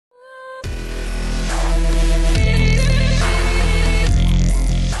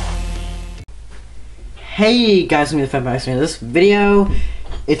Hey guys, I'm the Phanpy Meister. In this video,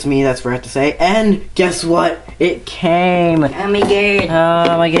 it's me, that's what I have to say. And guess what? It came. Oh my god.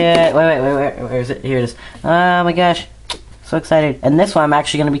 Oh my god. Wait, where is it? Here it is. Oh my gosh. So excited. And this one I'm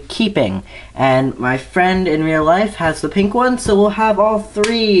actually going to be keeping. And my friend in real life has the pink one, so we'll have all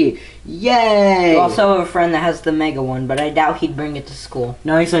three. Yay! We also have a friend that has the mega one, but I doubt he'd bring it to school.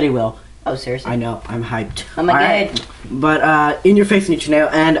 No, he said he will. Oh, seriously? I know, I'm hyped. Oh my god. Right. But in your face, new channel,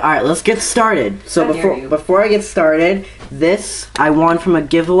 and alright, let's get started. So before I get started, this I won from a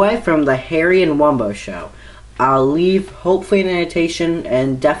giveaway from the Harry and Wumbo Show. I'll leave hopefully an annotation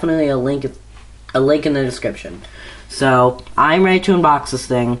and definitely a link in the description. So I'm ready to unbox this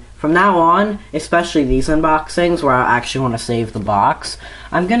thing. From now on, especially these unboxings where I actually want to save the box,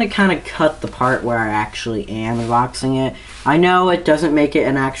 I'm going to kind of cut the part where I actually am unboxing it. I know it doesn't make it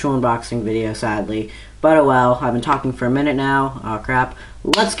an actual unboxing video, sadly, but oh well, I've been talking for a minute now. Oh crap.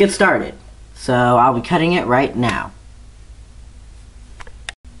 Let's get started. So I'll be cutting it right now.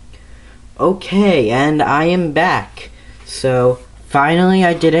 Okay, and I am back. So finally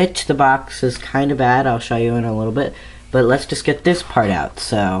I did it. The box is kind of bad. I'll show you in a little bit. But let's just get this part out.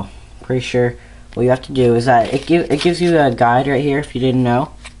 So, pretty sure what you have to do is that it gives you a guide right here if you didn't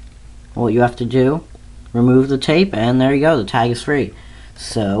know. What you have to do, remove the tape, and there you go, the tag is free.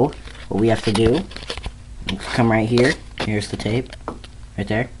 So, what we have to do, come right here, here's the tape, right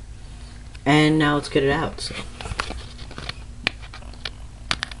there. And now let's get it out. So.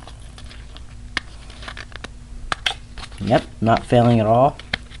 Yep, not failing at all.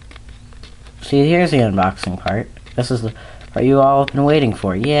 See, here's the unboxing part. This is the part you all have been waiting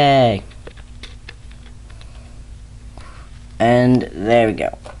for. Yay! And there we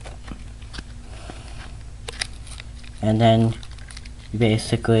go. And then you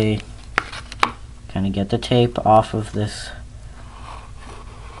basically kind of get the tape off of this.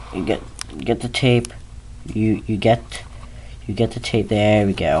 You get the tape. You get the tape. There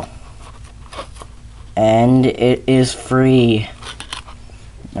we go. And it is free.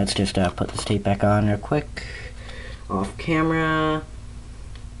 Let's just put this tape back on real quick. Off camera.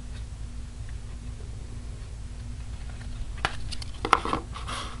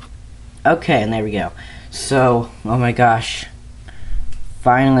 Okay, and there we go. So, oh my gosh.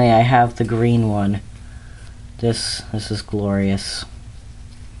 Finally I have the green one. This is glorious.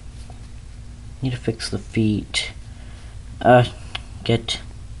 Need to fix the feet. Oh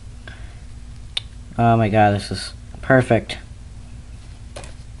my god, this is perfect.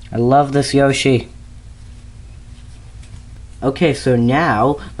 I love this Yoshi. Okay, so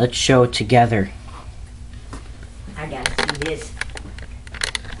now let's show it together. I gotta see this.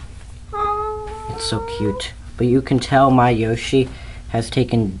 It's so cute. But you can tell my Yoshi has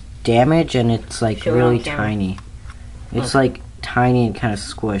taken damage and it's like really tiny. It's like tiny and kind of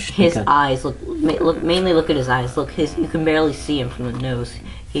squished. His eyes, mainly look at his eyes. Look, you can barely see him from the nose.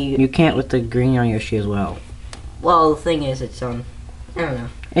 You can't with the Green Yarn Yoshi as well. Well, the thing is, it's I don't know.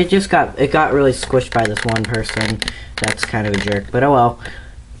 It got really squished by this one person. That's kind of a jerk, but oh well.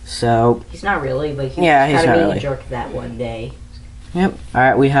 So he's not really, but he's not really a jerk that one day. Yep. All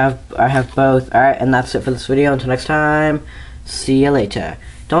right, I have both. All right, and that's it for this video. Until next time, see you later.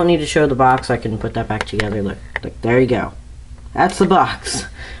 Don't need to show the box. I can put that back together. Look, there you go. That's the box.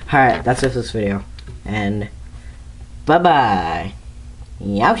 All right, that's it for this video, and bye bye,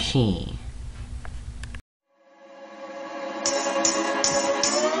 Yoshi.